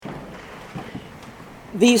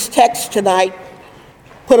These texts tonight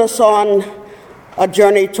put us on a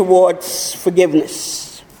journey towards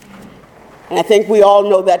forgiveness. And I think we all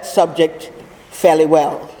know that subject fairly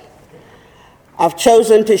well. I've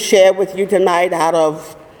chosen to share with you tonight out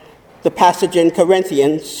of the passage in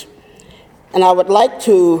Corinthians, and I would like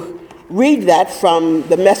to read that from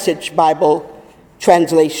the Message Bible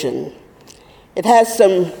translation. It has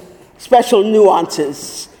some special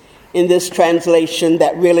nuances in this translation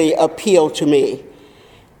that really appeal to me.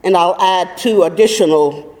 And I'll add 2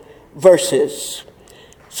 additional verses.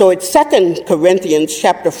 So it's 2 Corinthians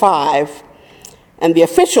chapter 5, and the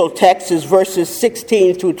official text is verses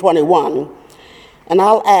 16 through 21, and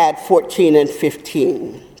I'll add 14 and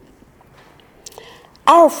 15.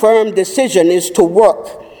 Our firm decision is to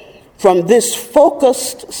work from this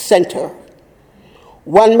focused center.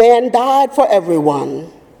 One man died for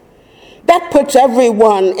everyone. That puts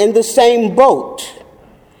everyone in the same boat.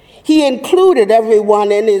 He included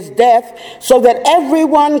everyone in his death so that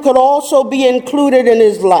everyone could also be included in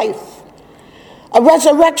his life. A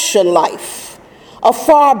resurrection life, a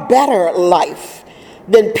far better life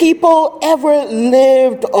than people ever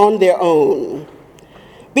lived on their own.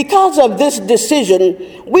 Because of this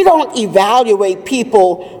decision, we don't evaluate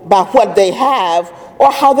people by what they have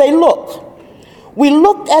or how they look. We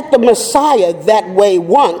looked at the Messiah that way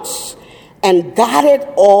once and got it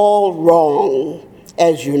all wrong,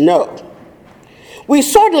 as you know. We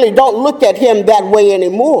certainly don't look at him that way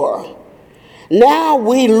anymore. Now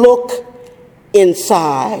we look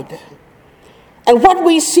inside. And what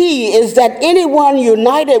we see is that anyone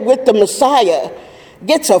united with the Messiah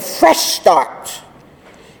gets a fresh start,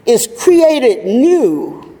 is created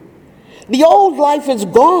new. The old life is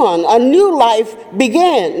gone. A new life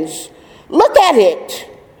begins. Look at it.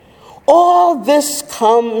 All this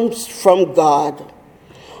comes from God,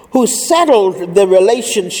 who settled the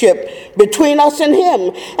relationship between us and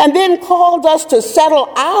him, and then called us to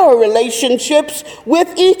settle our relationships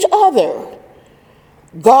with each other.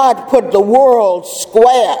 God put the world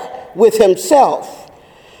square with himself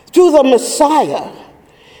through the Messiah,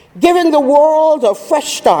 giving the world a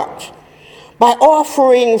fresh start by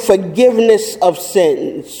offering forgiveness of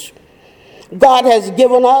sins. God has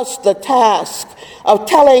given us the task of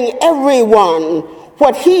telling everyone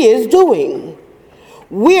what he is doing.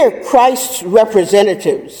 We're Christ's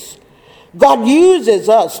representatives. God uses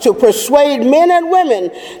us to persuade men and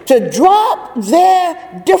women to drop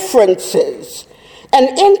their differences and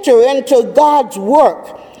enter into God's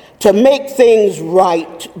work to make things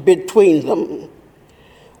right between them.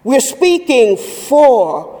 We're speaking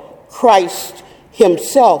for Christ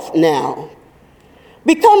himself now.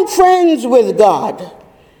 Become friends with God.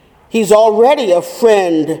 He's already a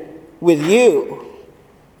friend with you.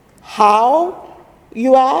 How,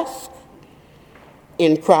 you ask?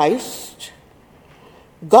 In Christ.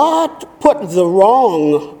 God put the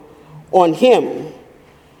wrong on him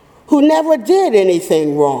who never did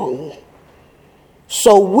anything wrong,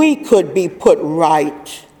 so we could be put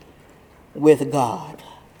right with God.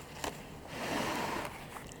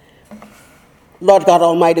 Lord God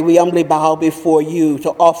Almighty, we humbly bow before you to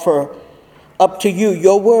offer up to you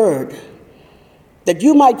your word, that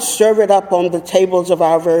you might serve it up on the tables of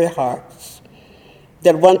our very hearts,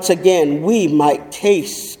 that once again we might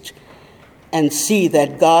taste and see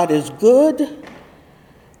that God is good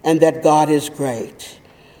and that God is great.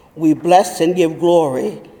 We bless and give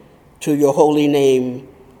glory to your holy name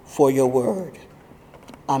for your word.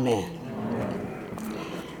 Amen.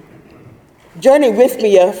 Journey with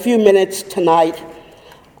me a few minutes tonight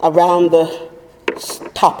around the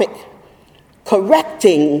topic,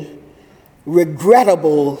 correcting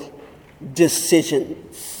regrettable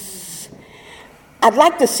decisions. I'd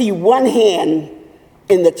like to see one hand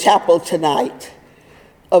in the chapel tonight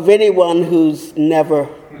of anyone who's never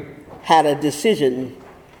had a decision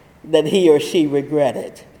that he or she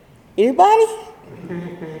regretted. Anybody?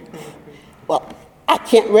 Well, I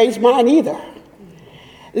can't raise mine either.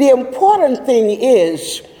 The important thing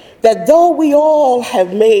is that though we all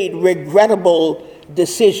have made regrettable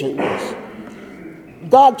decisions,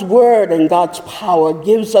 God's word and God's power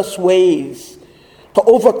gives us ways to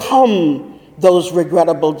overcome those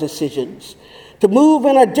regrettable decisions, to move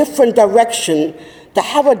in a different direction, to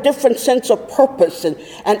have a different sense of purpose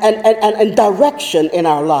and direction in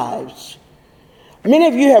our lives. Many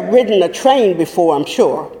of you have ridden a train before, I'm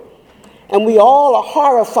sure. And we all are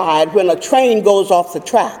horrified when a train goes off the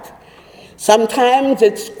track. Sometimes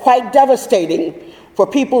it's quite devastating for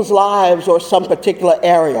people's lives or some particular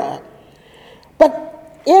area.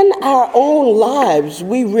 But in our own lives,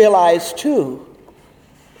 we realize too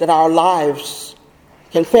that our lives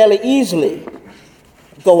can fairly easily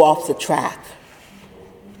go off the track.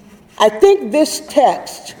 I think this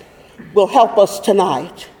text will help us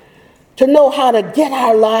tonight to know how to get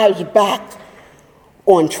our lives back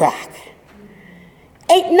on track.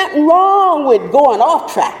 Ain't nothing wrong with going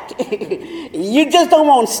off track. You just don't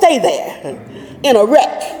want to stay there in a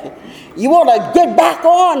wreck. You want to get back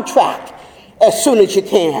on track as soon as you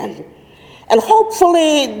can. And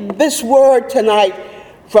hopefully this word tonight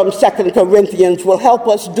from 2 Corinthians will help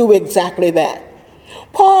us do exactly that.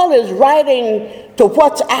 Paul is writing to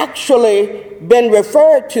what's actually been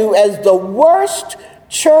referred to as the worst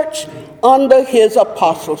church under his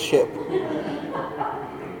apostleship.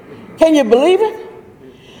 Can you believe it?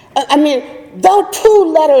 I mean, though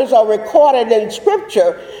 2 letters are recorded in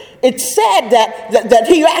Scripture, it's said that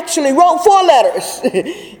he actually wrote 4 letters.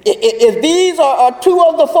 If these are 2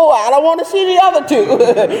 of the 4, I don't want to see the other 2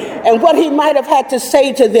 and what he might have had to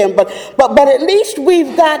say to them. But at least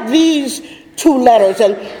we've got these 2 letters.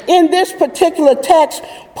 And in this particular text,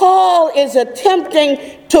 Paul is attempting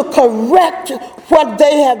to correct what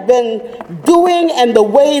they have been doing and the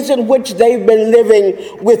ways in which they've been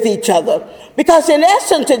living with each other. Because in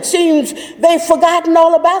essence, it seems they've forgotten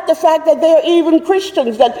all about the fact that they're even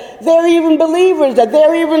Christians, that they're even believers, that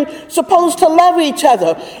they're even supposed to love each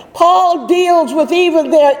other. Paul deals with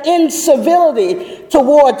even their incivility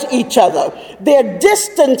towards each other. They're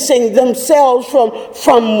distancing themselves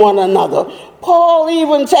from one another. Paul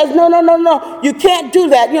even says, no, you can't do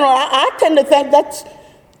that. I tend to think that's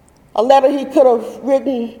a letter he could have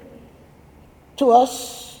written to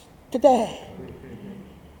us today.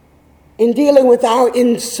 In dealing with our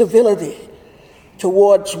incivility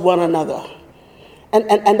towards one another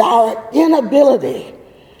and our inability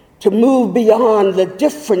to move beyond the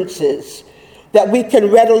differences that we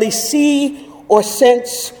can readily see or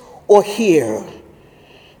sense or hear.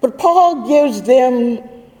 But Paul gives them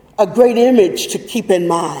a great image to keep in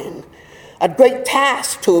mind, a great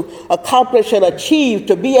task to accomplish and achieve,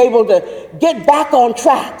 to be able to get back on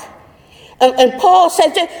track. And Paul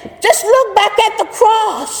says, just look back at the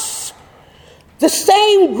cross. The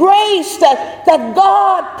same grace that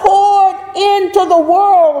God poured into the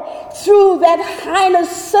world through that heinous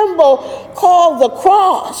symbol called the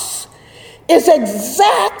cross is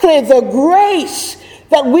exactly the grace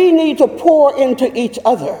that we need to pour into each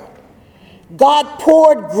other. God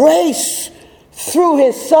poured grace through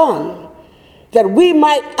his Son that we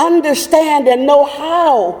might understand and know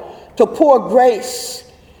how to pour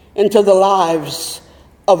grace into the lives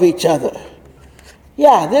of each other.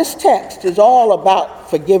 Yeah, this text is all about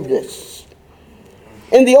forgiveness.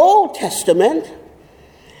 In the Old Testament,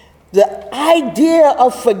 the idea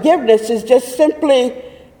of forgiveness is just simply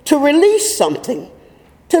to release something,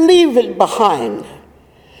 to leave it behind.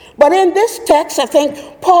 But in this text, I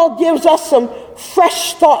think Paul gives us some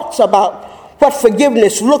fresh thoughts about what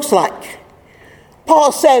forgiveness looks like.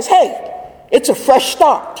 Paul says, hey, it's a fresh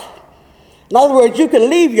start. In other words, you can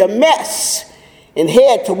leave your mess and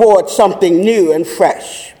head towards something new and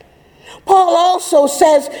fresh. Paul also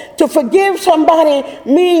says to forgive somebody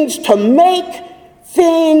means to make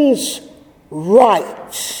things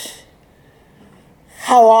right.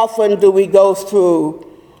 How often do we go through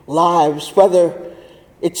lives, whether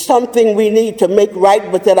it's something we need to make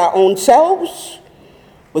right within our own selves,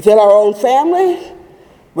 within our own family,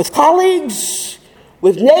 with colleagues,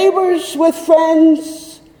 with neighbors, with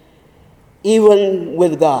friends, even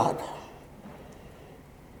with God.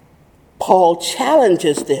 Paul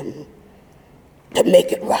challenges them to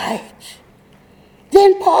make it right.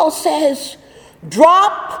 Then Paul says,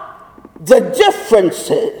 drop the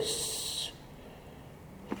differences.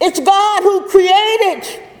 It's God who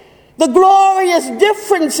created the glorious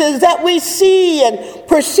differences that we see and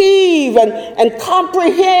perceive and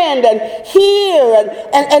comprehend and hear.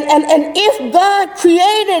 And if God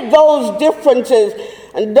created those differences,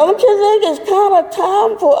 and don't you think it's kind of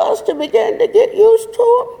time for us to begin to get used to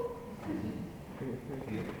them?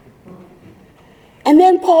 And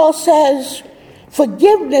then Paul says,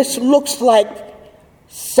 forgiveness looks like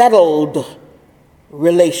settled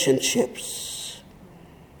relationships.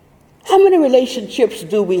 How many relationships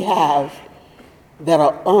do we have that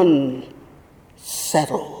are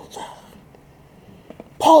unsettled?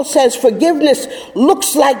 Paul says forgiveness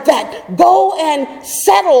looks like that. Go and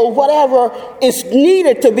settle whatever is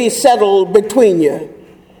needed to be settled between you.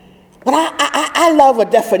 But I love a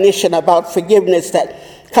definition about forgiveness that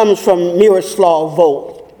comes from Miroslav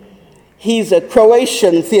Volf. He's a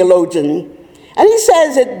Croatian theologian, and he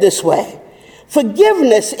says it this way: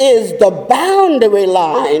 forgiveness is the boundary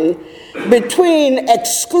line between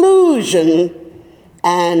exclusion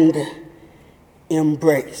and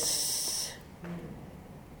embrace.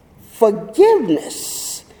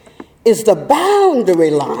 Forgiveness is the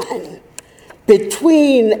boundary line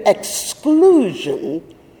between exclusion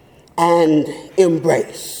and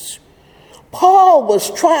embrace. Paul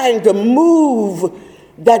was trying to move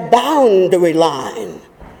that boundary line.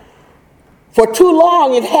 For too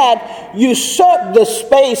long, it had usurped the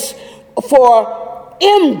space for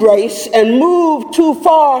embrace and moved too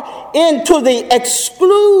far into the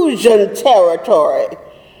exclusion territory.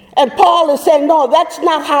 And Paul is saying, no, that's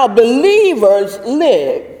not how believers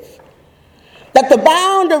live. That the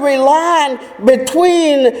boundary line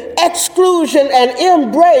between exclusion and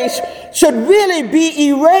embrace should really be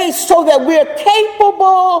erased so that we're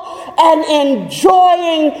capable and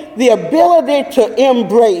enjoying the ability to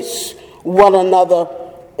embrace one another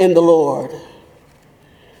in the Lord.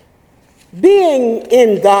 Being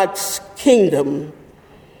in God's kingdom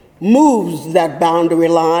moves that boundary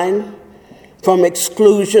line from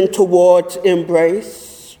exclusion towards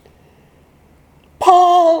embrace.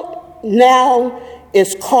 Paul now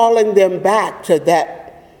is calling them back to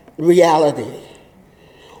that reality.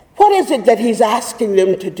 What is it that he's asking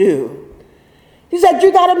them to do? He said,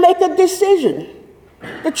 you got to make a decision.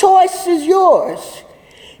 The choice is yours.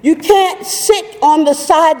 You can't sit on the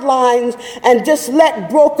sidelines and just let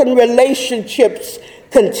broken relationships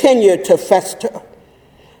continue to fester.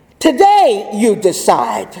 Today you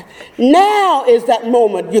decide. Now is that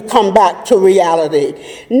moment you come back to reality.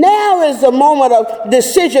 Now is the moment of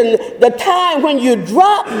decision, the time when you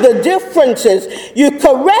drop the differences, you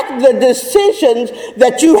correct the decisions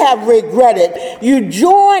that you have regretted. You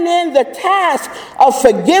join in the task of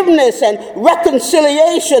forgiveness and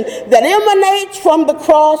reconciliation that emanates from the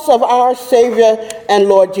cross of our Savior and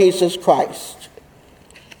Lord Jesus Christ.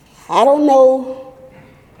 I don't know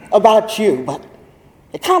about you, but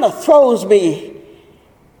it kind of throws me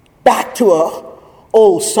back to an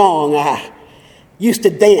old song I used to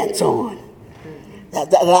dance on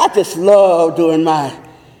that I just loved during my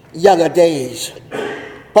younger days.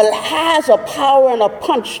 But it has a power and a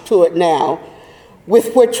punch to it now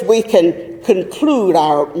with which we can conclude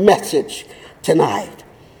our message tonight.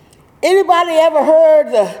 Anybody ever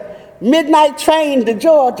heard the Midnight Train to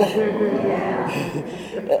Georgia?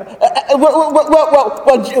 Her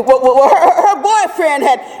boyfriend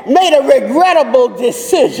had made a regrettable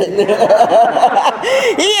decision. He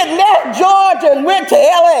had left Georgia and went to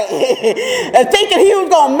L.A. and thinking he was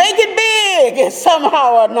going to make it big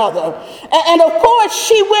somehow or another. And of course,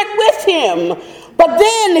 she went with him. But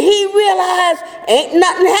then he realized, ain't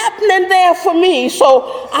nothing happening there for me,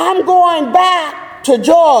 so I'm going back to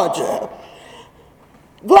Georgia.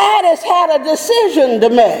 Gladys had a decision to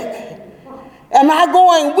make. Am I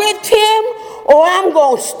going with him, or I'm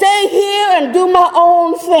going to stay here and do my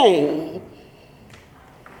own thing?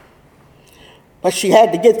 But she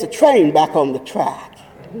had to get the train back on the track.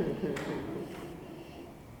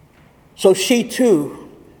 So she too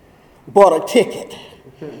bought a ticket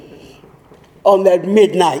on that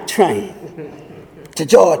midnight train to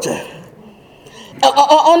Georgia.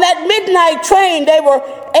 On that midnight train, they were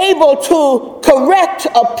able to correct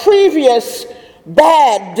a previous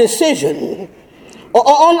bad decision.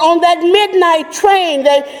 On that midnight train,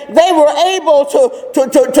 they were able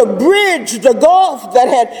to bridge the gulf that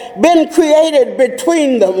had been created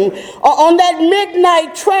between them. On that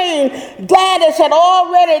midnight train, Gladys had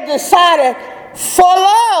already decided, for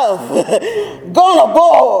love, gone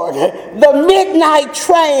aboard the midnight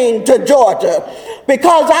train to Georgia,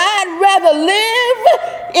 because I'd rather live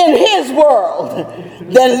in his world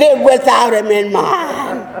than live without him in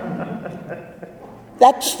mine.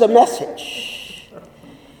 That's the message.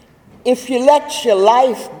 If you let your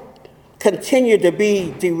life continue to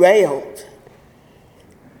be derailed,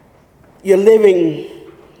 you're living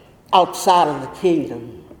outside of the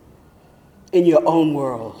kingdom in your own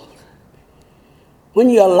world. When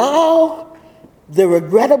you allow the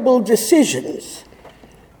regrettable decisions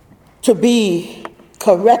to be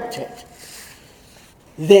corrected,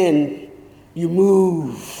 then you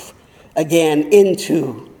move again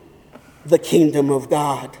into the kingdom of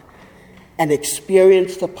God and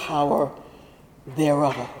experience the power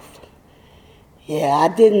thereof. Yeah, I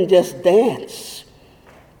didn't just dance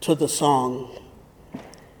to the song.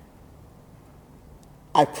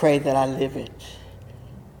 I pray that I live it.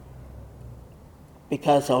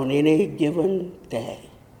 Because on any given day,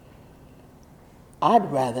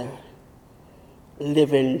 I'd rather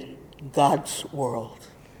live in God's world,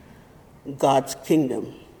 God's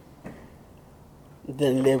kingdom,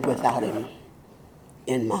 than live without him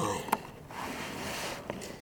in mine.